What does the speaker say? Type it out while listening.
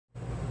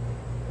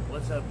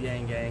What's up,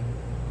 Yang Gang?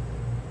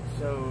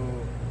 So,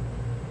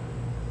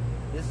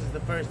 this is the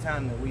first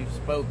time that we've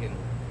spoken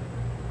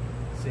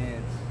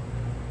since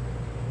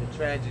the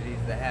tragedies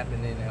that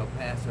happened in El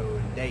Paso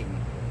and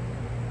Dayton.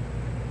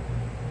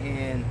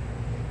 And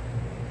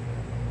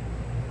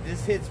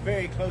this hits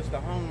very close to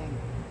home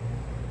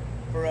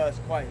for us,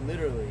 quite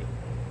literally,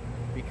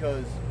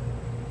 because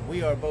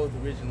we are both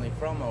originally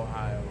from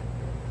Ohio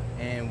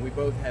and we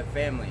both have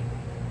family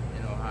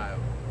in Ohio.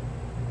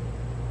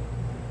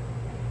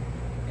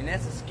 And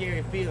that's a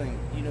scary feeling.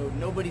 You know,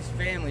 nobody's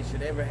family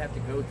should ever have to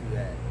go through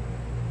that.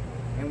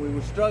 And we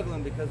were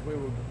struggling because we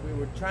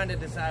were trying to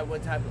decide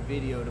what type of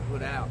video to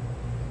put out.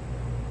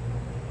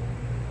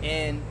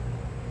 And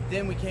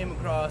then we came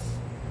across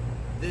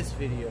this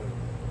video.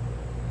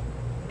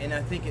 And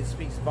I think it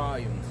speaks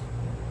volumes.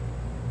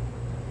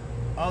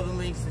 All the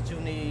links that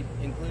you'll need,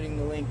 including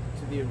the link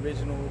to the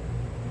original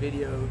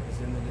video, is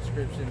in the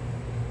description.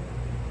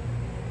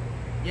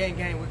 Yang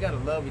Gang, we gotta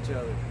love each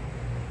other.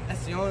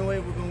 That's the only way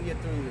we're gonna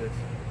get through this.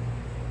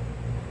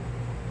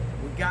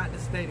 We got to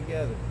stay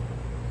together.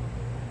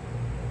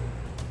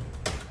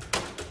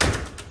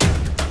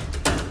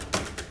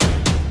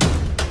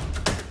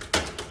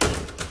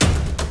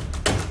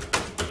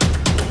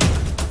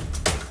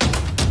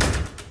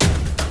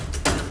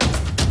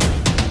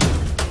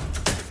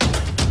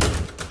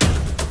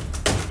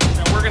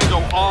 And we're gonna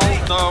go all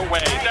the way.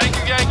 Thank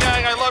you, Gang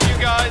Gang. I love you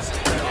guys.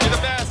 You're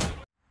the best.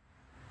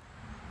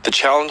 The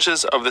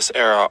challenges of this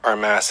era are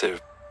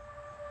massive.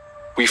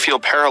 We feel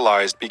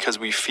paralyzed because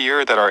we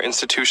fear that our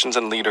institutions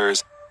and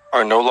leaders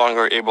are no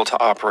longer able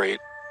to operate,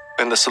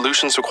 and the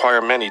solutions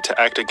require many to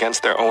act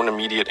against their own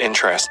immediate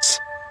interests.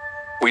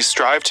 We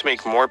strive to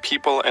make more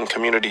people and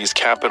communities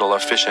capital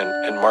efficient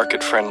and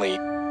market friendly,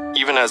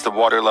 even as the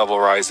water level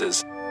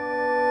rises.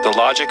 The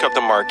logic of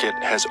the market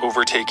has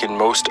overtaken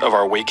most of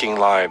our waking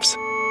lives.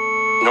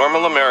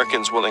 Normal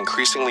Americans will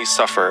increasingly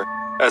suffer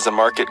as the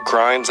market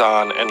grinds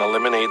on and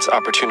eliminates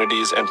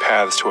opportunities and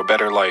paths to a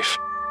better life.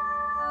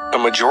 A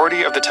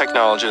majority of the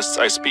technologists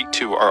I speak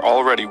to are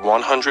already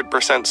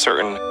 100%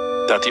 certain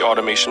that the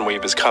automation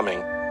wave is coming.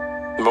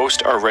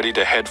 Most are ready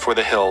to head for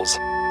the hills.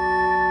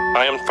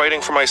 I am fighting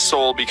for my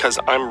soul because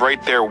I'm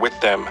right there with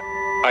them.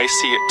 I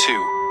see it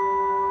too.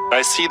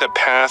 I see the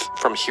path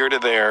from here to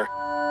there,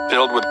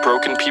 filled with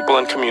broken people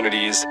and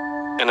communities,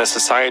 and a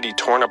society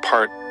torn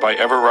apart by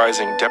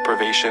ever-rising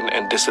deprivation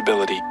and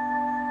disability.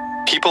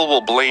 People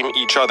will blame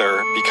each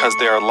other because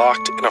they are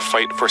locked in a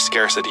fight for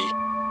scarcity.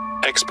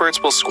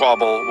 Experts will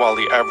squabble while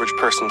the average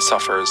person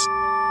suffers.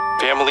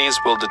 Families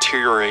will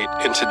deteriorate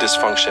into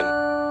dysfunction.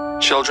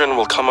 Children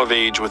will come of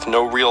age with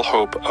no real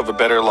hope of a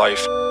better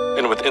life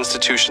and with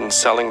institutions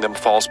selling them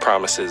false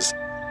promises.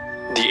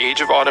 The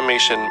age of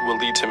automation will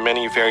lead to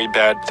many very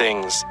bad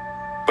things,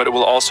 but it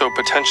will also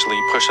potentially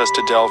push us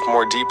to delve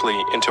more deeply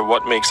into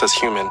what makes us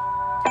human.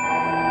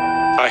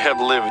 I have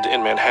lived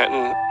in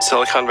Manhattan,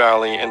 Silicon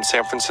Valley, and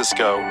San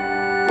Francisco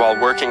while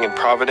working in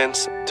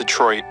Providence,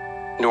 Detroit,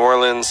 New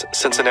Orleans,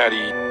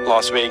 Cincinnati,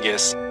 Las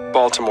Vegas,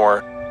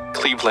 Baltimore,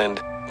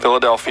 Cleveland,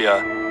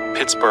 Philadelphia,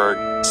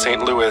 Pittsburgh,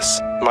 St. Louis,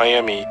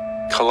 Miami,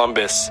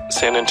 Columbus,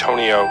 San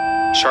Antonio,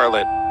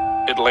 Charlotte,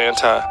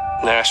 Atlanta,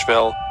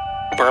 Nashville,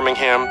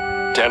 Birmingham,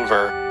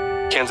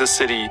 Denver, Kansas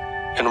City,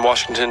 and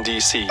Washington,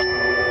 D.C.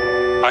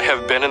 I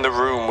have been in the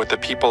room with the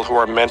people who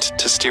are meant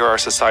to steer our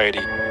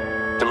society.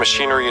 The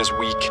machinery is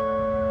weak.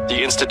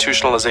 The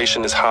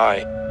institutionalization is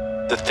high.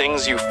 The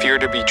things you fear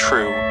to be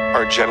true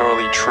are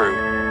generally true.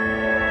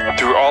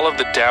 Through all of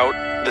the doubt,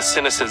 the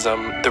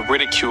cynicism, the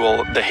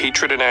ridicule, the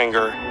hatred and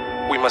anger,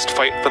 we must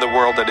fight for the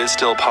world that is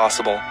still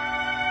possible.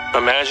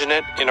 Imagine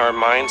it in our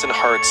minds and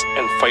hearts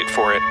and fight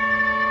for it,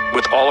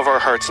 with all of our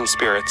hearts and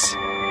spirits.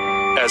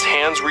 As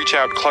hands reach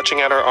out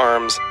clutching at our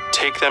arms,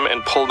 take them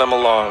and pull them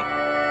along.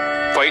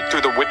 Fight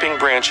through the whipping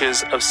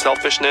branches of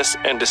selfishness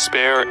and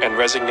despair and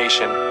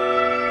resignation.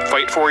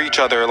 Fight for each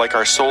other like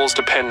our souls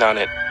depend on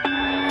it.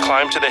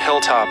 Climb to the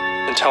hilltop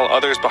and tell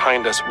others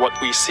behind us what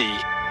we see.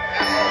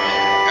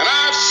 And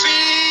I've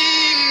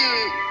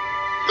seen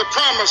the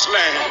promised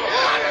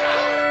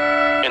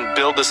land. And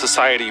build the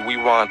society we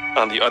want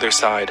on the other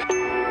side.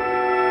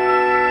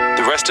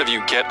 The rest of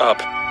you get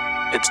up.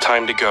 It's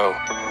time to go.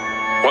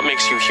 What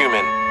makes you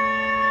human?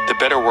 The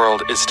better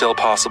world is still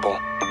possible.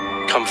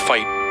 Come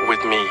fight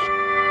with me.